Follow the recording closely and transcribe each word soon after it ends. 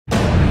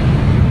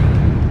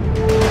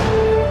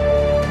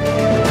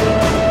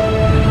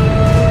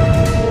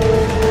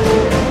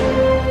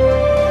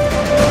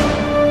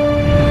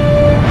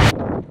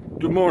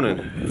morning.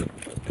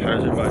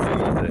 How's everybody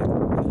doing today?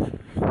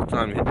 It's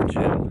time to hit the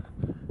gym.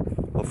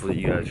 Hopefully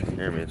you guys can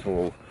hear me. It's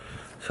a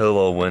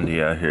little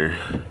windy out here.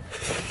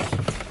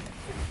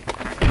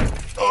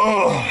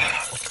 Oh,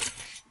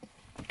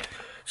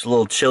 it's a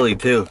little chilly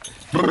too.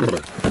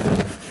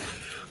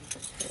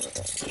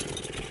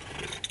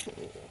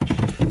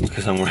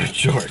 Because I'm wearing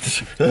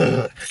shorts.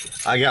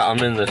 I'm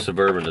in the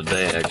Suburban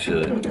today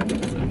actually.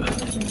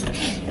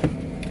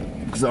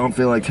 Because I don't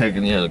feel like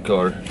taking the other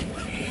car.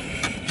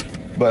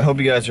 But I hope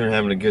you guys are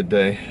having a good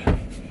day.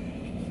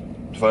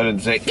 If I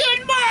didn't say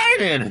good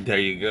morning, there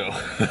you go.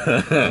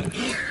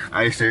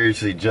 I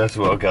seriously just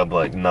woke up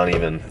like not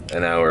even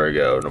an hour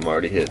ago and I'm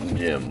already hitting the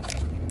gym.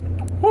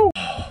 Woo.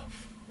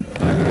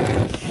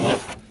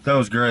 That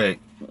was great.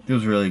 It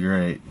was really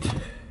great.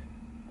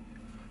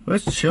 Well,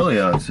 it's chilly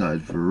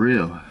outside for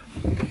real.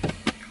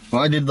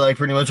 Well, I did like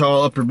pretty much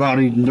all upper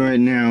body right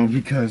now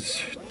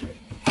because,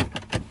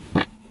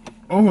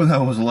 oh,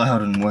 that was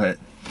loud and wet.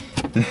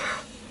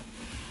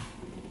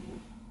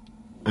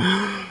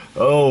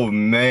 Oh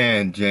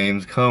man,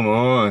 James, come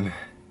on.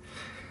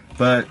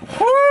 But,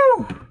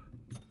 whoo!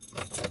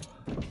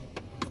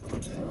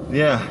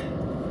 Yeah,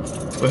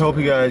 we hope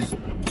you guys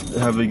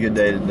have a good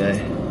day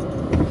today.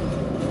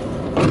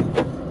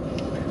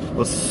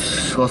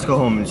 Let's go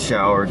home and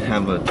shower and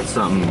have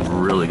something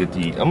really good to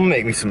eat. I'm gonna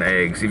make me some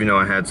eggs, even though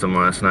I had some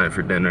last night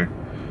for dinner.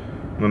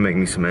 I'm gonna make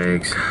me some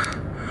eggs.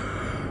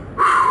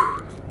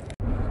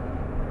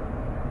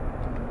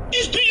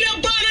 It's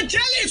peanut butter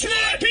jelly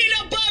time!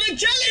 Peanut butter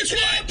jelly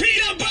time!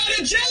 Peanut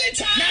butter jelly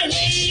time!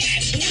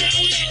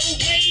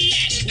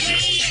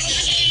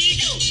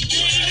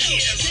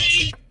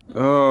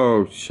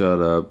 Oh,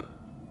 shut up.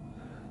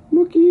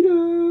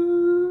 Mosquito.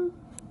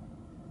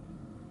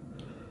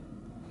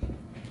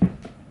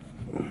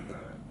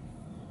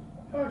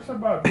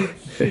 Somebody beat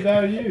the shit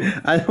out of you.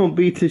 I don't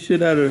beat the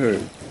shit out of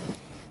her.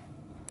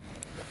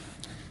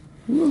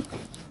 Look.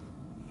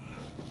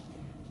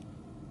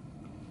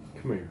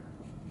 Come here.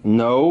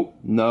 No,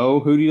 no.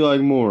 Who do you like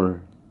more?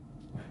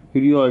 Who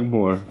do you like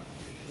more?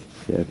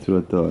 Yeah, that's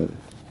what I thought.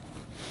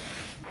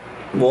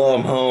 Well,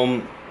 I'm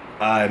home.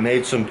 I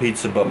made some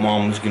pizza, but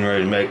Mom was getting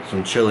ready to make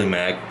some chili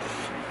mac.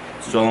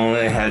 So I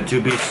only had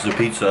 2 pieces of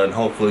pizza, and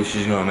hopefully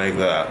she's gonna make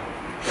that.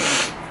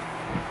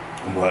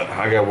 But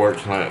I got work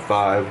tonight at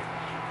 5,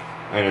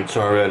 and it's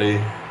already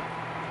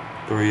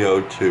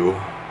 3:02.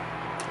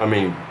 I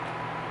mean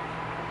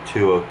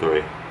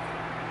 2:03.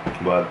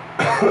 But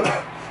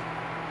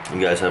you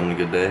guys having a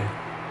good day?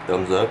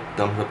 Thumbs up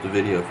the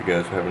video if you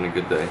guys are having a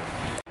good day.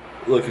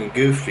 Looking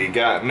goofy,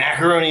 got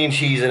macaroni and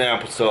cheese and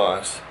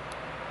applesauce.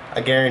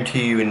 I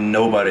guarantee you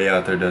nobody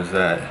out there does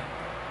that.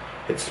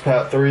 It's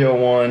about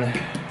 3:01,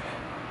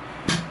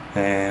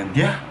 and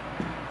yeah,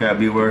 gotta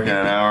be working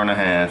an hour and a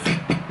half.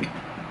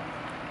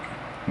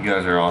 You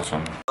guys are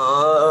awesome.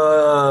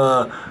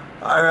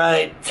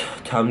 Alright,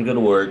 time to go to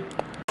work.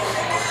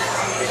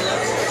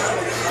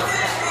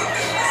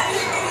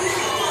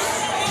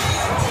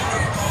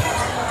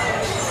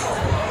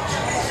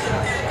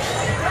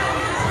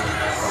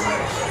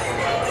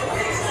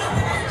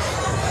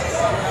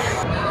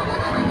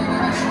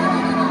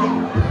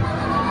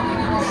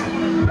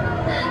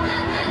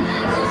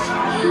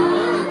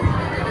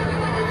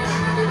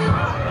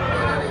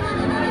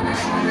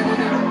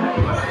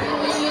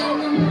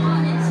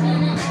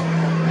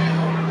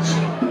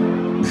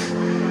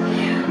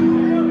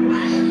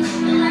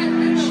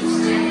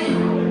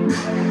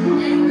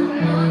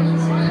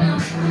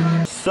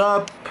 What's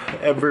up,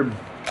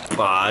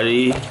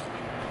 everybody?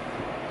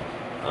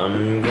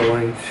 I'm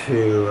going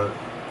to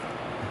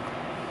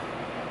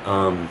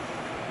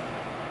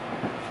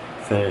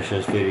finish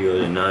this video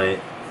tonight.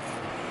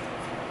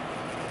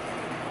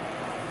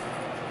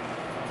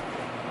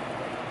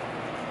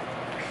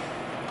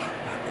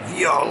 If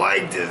y'all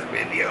like this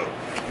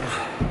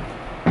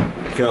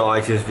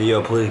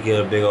video, please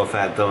give a big old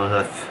fat thumbs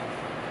up.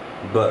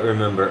 But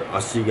remember, I'll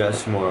see you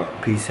guys tomorrow.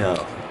 Peace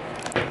out.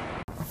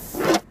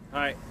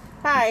 Hi.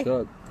 Hi.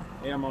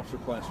 Hey, I'm Officer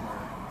Plasmar.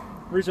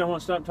 The reason I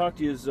want to stop and talk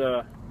to you is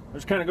I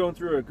was kind of going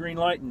through a green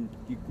light and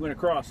you went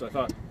across. I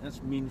thought,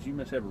 that means you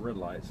must have a red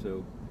light.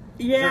 So,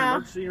 is there an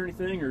emergency or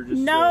anything? Or just,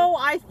 no,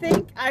 I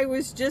think I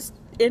was just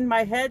in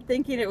my head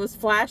thinking it was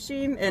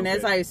flashing. And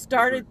as I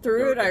started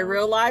through it, I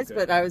realized,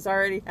 but I was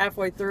already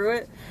halfway through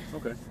it.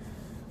 Okay.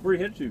 Where are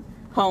you headed to?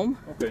 Home.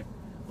 Okay.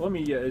 Well, let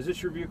me, is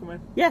this your vehicle,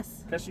 man?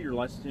 Yes. Can I see your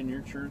license and your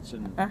insurance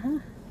and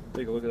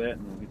take a look at that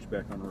and we'll get you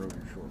back on the road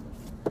here shortly.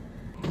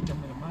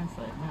 Coming to my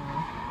side now.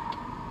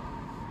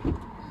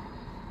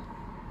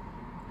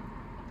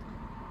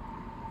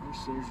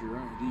 There's your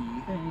ID.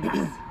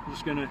 Thanks. I'm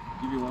just gonna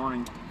give you a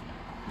warning.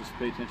 Just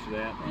pay attention to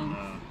that, and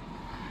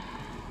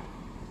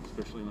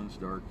especially when it's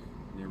dark,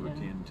 you never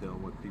can tell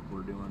what people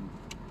are doing.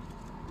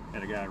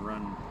 Had a guy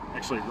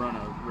actually run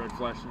a red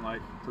flashing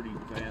light pretty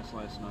fast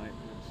last night.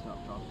 I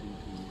stopped talking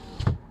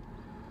to him.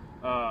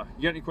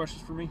 You got any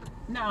questions for me?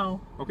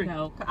 No. Okay.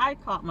 No, I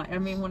caught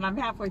when I'm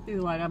halfway through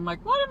the light, I'm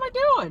like, what am I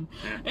doing?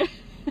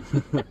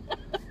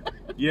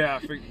 Yeah. Yeah, I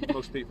figured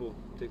most people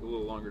take a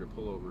little longer to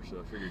pull over, so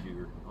I figured you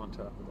were on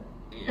top of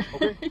that.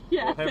 Okay.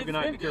 Yeah. Well, have a good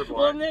night and be careful.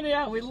 Well, All and right? then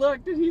yeah, we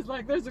looked and he's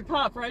like, "There's a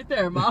cop right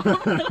there, Mom."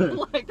 I'm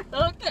like,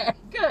 "Okay,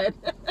 good."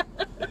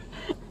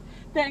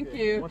 Thank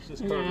you. Once this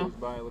car Yeah. goes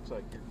by, it looks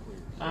like you're clear.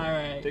 So All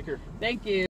right. Take care. Thank you.